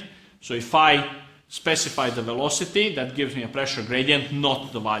gradient. So if I specify the velocity, that gives me a pressure gradient,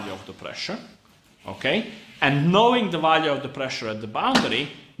 not the value of the pressure. Okay? And knowing the value of the pressure at the boundary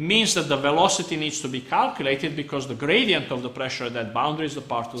means that the velocity needs to be calculated because the gradient of the pressure at that boundary is the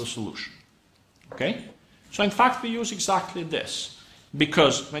part of the solution. Okay? So in fact we use exactly this,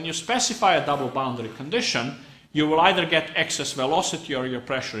 because when you specify a double boundary condition, you will either get excess velocity or your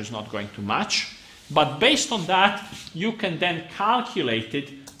pressure is not going to match, but based on that you can then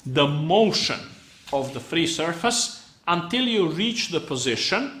calculate the motion of the free surface until you reach the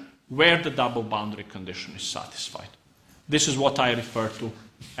position where the double boundary condition is satisfied. This is what I refer to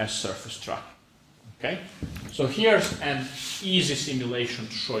as surface tracking. Okay? So here's an easy simulation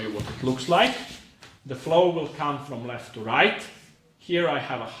to show you what it looks like. The flow will come from left to right. Here I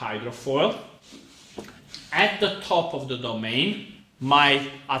have a hydrofoil. At the top of the domain, my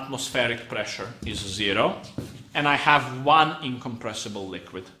atmospheric pressure is 0, and I have one incompressible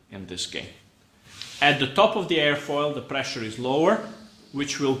liquid in this game. At the top of the airfoil, the pressure is lower,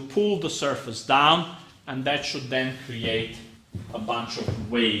 which will pull the surface down, and that should then create a bunch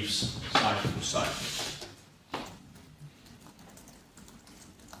of waves side to side.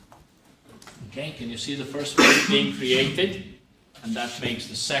 Okay, can you see the first wave being created? And that makes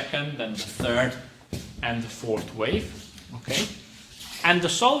the second, then the third, and the fourth wave. Okay? And the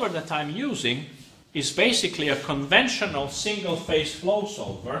solver that I'm using is basically a conventional single-phase flow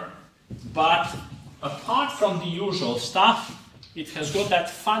solver, but apart from the usual stuff, it has got that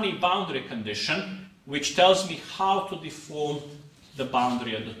funny boundary condition which tells me how to deform the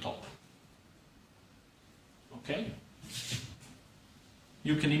boundary at the top. Okay?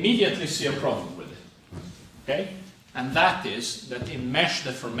 You can immediately see a problem with it. Okay? And that is that in mesh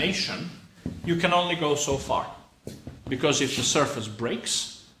deformation, you can only go so far. Because if the surface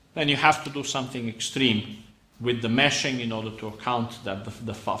breaks, then you have to do something extreme with the meshing in order to account that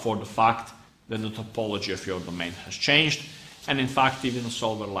for the fact that the topology of your domain has changed. And in fact, even a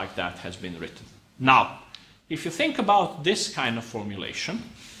solver like that has been written. Now, if you think about this kind of formulation,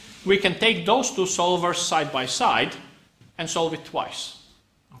 we can take those two solvers side by side and solve it twice.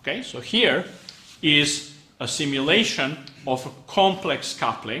 Okay, so here is a simulation of a complex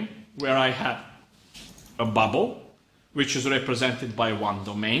coupling where I have a bubble, which is represented by one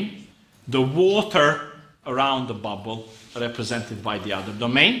domain, the water around the bubble represented by the other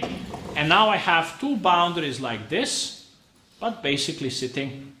domain, and now I have two boundaries like this, but basically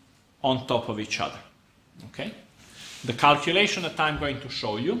sitting on top of each other. Okay? The calculation that I'm going to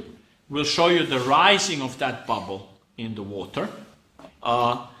show you will show you the rising of that bubble in the water.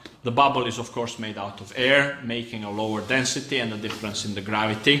 The bubble is of course made out of air, making a lower density, and the difference in the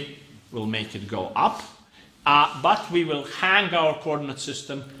gravity will make it go up. But we will hang our coordinate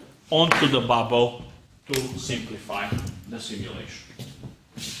system onto the bubble to simplify the simulation.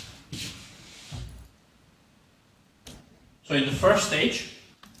 So in the first stage,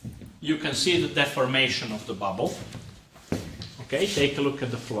 you can see the deformation of the bubble. Okay, take a look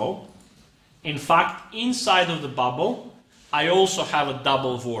at the flow. In fact, inside of the bubble, I also have a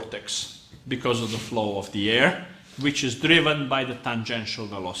double vortex because of the flow of the air, which is driven by the tangential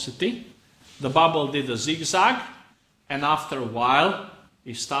velocity. The bubble did a zigzag, and after a while,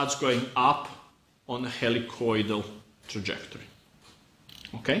 it starts going up on a helicoidal trajectory.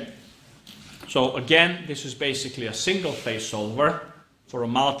 Okay? So again, this is basically a single-phase solver for a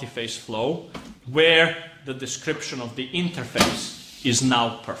multi-phase flow where the description of the interface is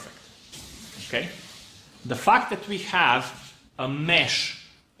now perfect. Okay? The fact that we have a mesh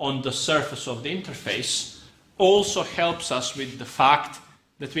on the surface of the interface also helps us with the fact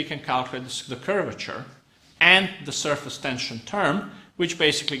that we can calculate the curvature and the surface tension term, which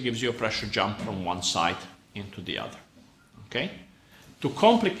basically gives you a pressure jump from one side into the other. Okay? To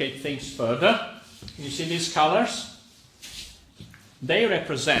complicate things further, you see these colors? They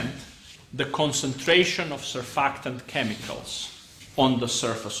represent the concentration of surfactant chemicals on the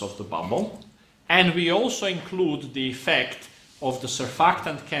surface of the bubble, and we also include the effect of the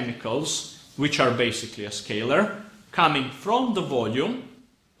surfactant chemicals, which are basically a scalar, coming from the volume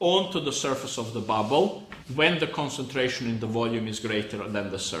onto the surface of the bubble when the concentration in the volume is greater than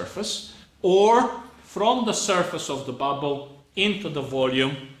the surface, or from the surface of the bubble into the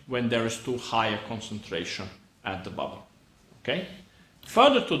volume when there is too high a concentration at the bubble. Okay?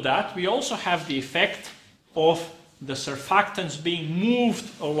 Further to that, we also have the effect of the surfactants being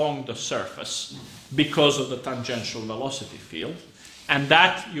moved along the surface because of the tangential velocity field, and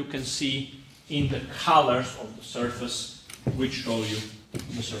that you can see in the colors of the surface which show you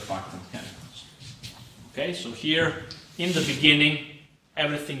the surfactant chemicals. Okay, so here in the beginning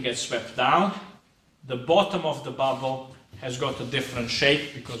everything gets swept down. The bottom of the bubble has got a different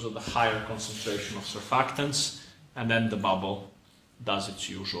shape because of the higher concentration of surfactants, and then the bubble does its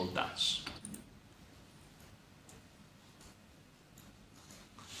usual dance.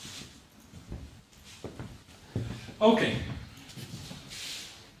 Okay.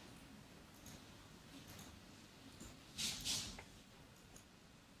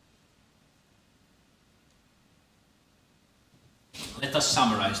 Let us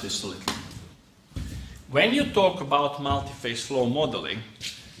summarize this a little. When you talk about multi-phase flow modeling,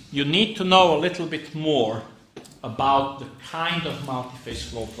 you need to know a little bit more about the kind of multi-phase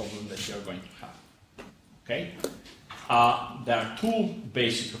flow problem that you're going to have. Okay? There are two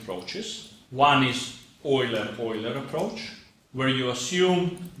basic approaches. One is Euler-Euler approach, where you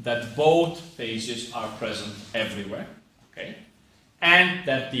assume that both phases are present everywhere, okay? And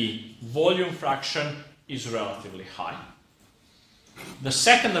that the volume fraction is relatively high. The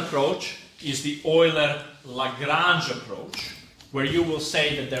second approach is the Euler-Lagrange approach, where you will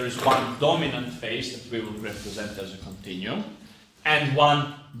say that there is one dominant phase that we will represent as a continuum, and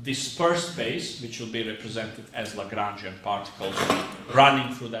one dispersed phase, which will be represented as Lagrangian particles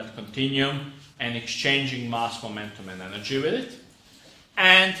running through that continuum and exchanging mass, momentum, and energy with it.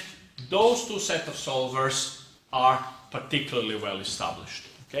 And those two sets of solvers are particularly well established.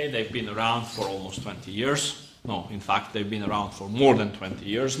 Okay? They've been around for almost 20 years. No, in fact, they've been around for more than 20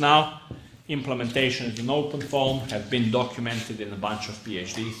 years now. Implementations in OpenFOAM have been documented in a bunch of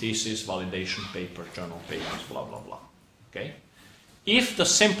PhD theses, validation papers, journal papers, blah, blah, blah. Okay? If the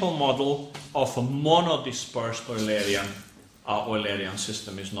simple model of a monodispersed Eulerian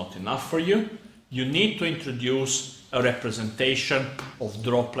system is not enough for you, you need to introduce a representation of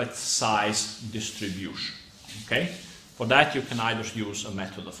droplet size distribution. Okay? For that, you can either use a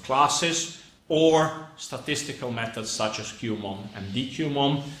method of classes or statistical methods such as QMOM and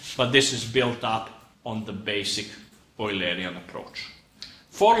DQMOM, but this is built up on the basic Eulerian approach.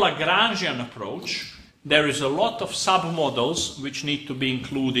 For Lagrangian approach, there is a lot of submodels which need to be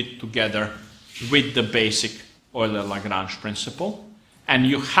included together with the basic Euler-Lagrange principle, and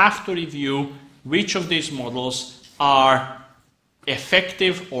you have to review which of these models are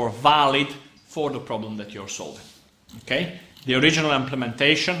effective or valid for the problem that you're solving. Okay? The original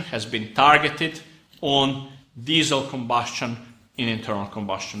implementation has been targeted on diesel combustion in internal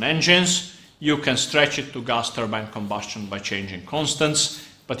combustion engines. You can stretch it to gas turbine combustion by changing constants,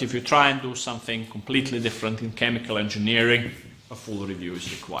 but if you try and do something completely different in chemical engineering, a full review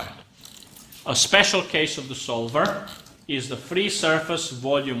is required. A special case of the solver is the free surface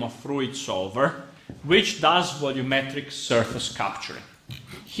volume of fluid solver, which does volumetric surface capturing.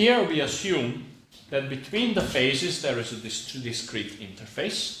 Here we assume that between the phases there is a discrete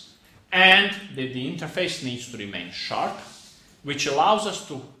interface, and that the interface needs to remain sharp, which allows us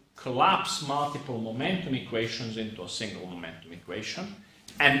to collapse multiple momentum equations into a single momentum equation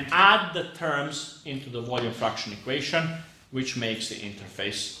and add the terms into the volume fraction equation, which makes the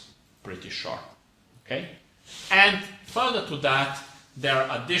interface pretty sharp. Okay? And further to that, there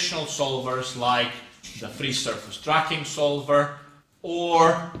are additional solvers like the free surface tracking solver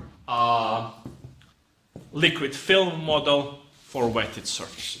or liquid film model for wetted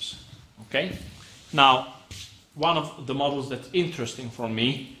surfaces. Okay? Now, one of the models that's interesting for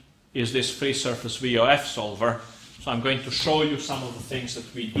me is this free surface VOF solver. So I'm going to show you some of the things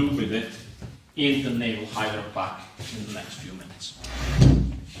that we do with it in the naval hydro pack in the next few minutes.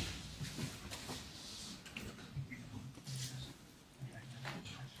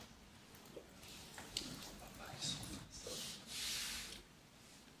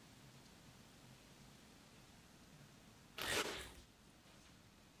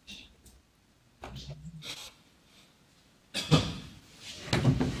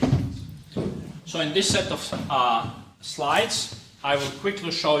 So in this set of slides, I will quickly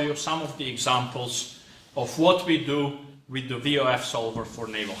show you some of the examples of what we do with the VOF solver for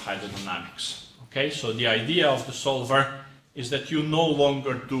naval hydrodynamics. Okay, so the idea of the solver is that you no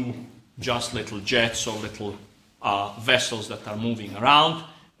longer do just little jets or little vessels that are moving around,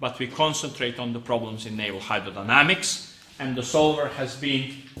 but we concentrate on the problems in naval hydrodynamics, and the solver has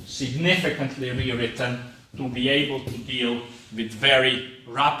been significantly rewritten to be able to deal with very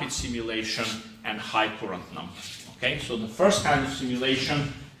rapid simulation and high current number. Okay, so the first kind of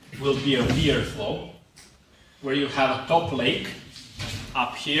simulation will be a weir flow, where you have a top lake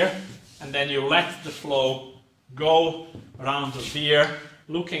up here, and then you let the flow go around the weir,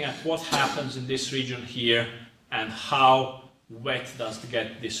 looking at what happens in this region here and how wet does it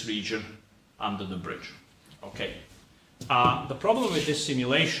get this region under the bridge. Okay. The problem with this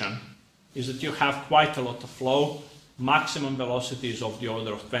simulation is that you have quite a lot of flow. Maximum velocity is of the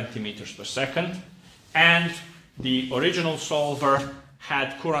order of 20 meters per second, and the original solver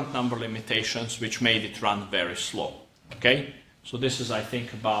had current number limitations which made it run very slow. Okay, so this is, I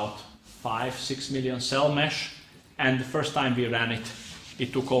think, about 5-6 million cell mesh, and the first time we ran it,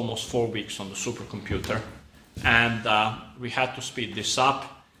 it took almost 4 weeks on the supercomputer, and we had to speed this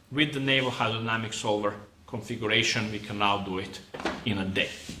up. With the naval hydrodynamic solver configuration, we can now do it in a day.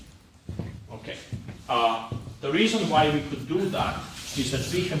 Okay. The reason why we could do that is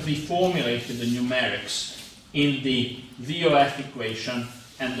that we have reformulated the numerics in the VOF equation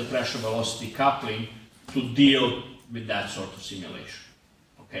and the pressure velocity coupling to deal with that sort of simulation.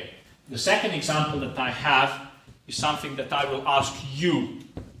 Okay. The second example that I have is something that I will ask you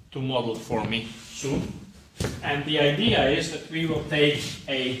to model for me soon. And the idea is that we will take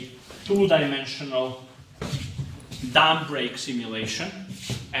a two-dimensional dam break simulation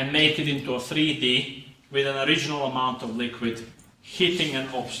and make it into a 3D with an original amount of liquid hitting an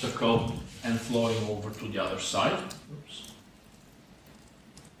obstacle and flowing over to the other side. Oops.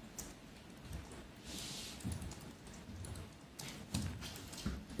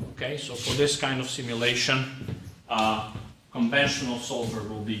 Okay, so for this kind of simulation, conventional solver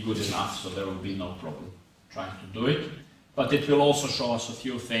will be good enough, so there will be no problem trying to do it. But it will also show us a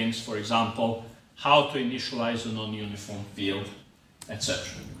few things, for example, how to initialize a non-uniform field,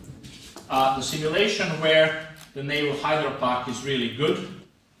 etc. The simulation where the naval hydropack is really good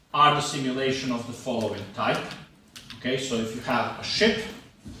are the simulation of the following type. Okay, so if you have a ship,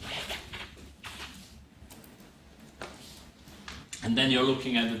 and then you're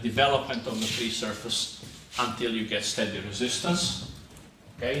looking at the development of the free surface until you get steady resistance.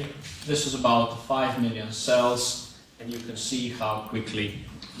 Okay, this is about 5 million cells, and you can see how quickly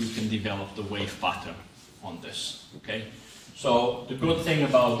you can develop the wave pattern on this. Okay, so the good thing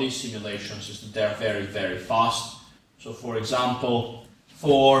about these simulations is that they're very, very fast. So for example,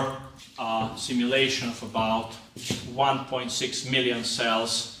 for a simulation of about 1.6 million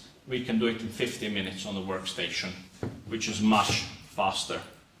cells, we can do it in 50 minutes on the workstation, which is much faster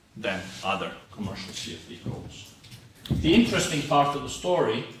than other commercial CFD codes. The interesting part of the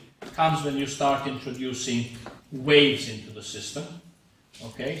story comes when you start introducing waves into the system.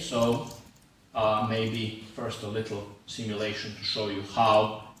 Okay, so maybe first a little simulation to show you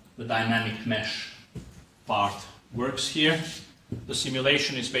how the dynamic mesh part works here. The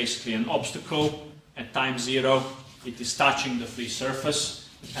simulation is basically an obstacle at time 0. It is touching the free surface,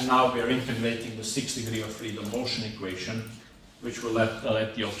 and now we are integrating the 6 degree of freedom motion equation, which will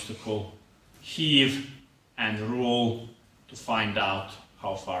let the obstacle heave and roll to find out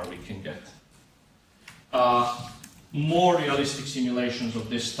how far we can get. More realistic simulations of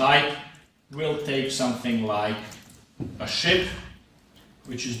this type will take something like a ship,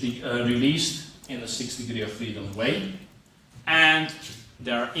 which is released in a 6 degree of freedom way, and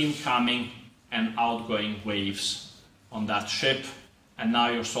there are incoming and outgoing waves on that ship, and now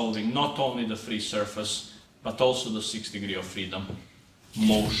you're solving not only the free surface but also the 6 degree of freedom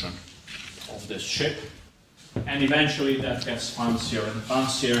motion of this ship, and eventually that gets fancier and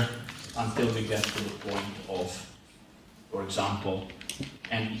fancier until we get to the point of, for example,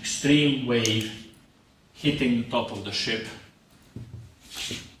 an extreme wave hitting the top of the ship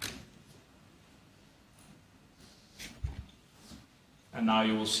and now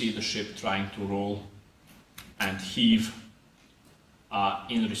you will see the ship trying to roll and heave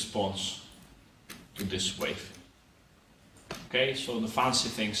in response to this wave. Okay, so the fancy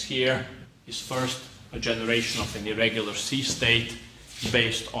things here is first a generation of an irregular sea state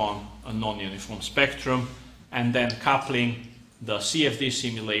based on a non-uniform spectrum, and then coupling the CFD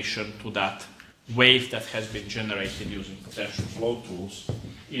simulation to that wave that has been generated using potential flow tools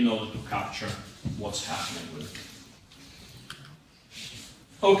in order to capture what's happening with it.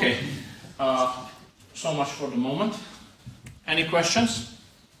 Okay, so much for the moment. Any questions?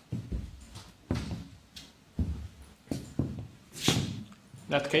 In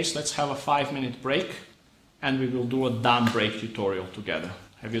that case, let's have a 5-minute break and we will do a dam break tutorial together.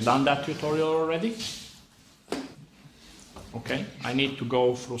 Have you done that tutorial already? Okay, I need to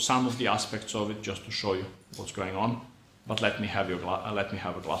go through some of the aspects of it just to show you what's going on, but let me have a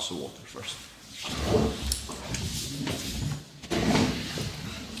glass of water first.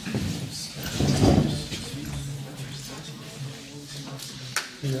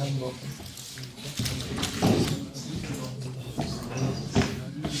 Yeah,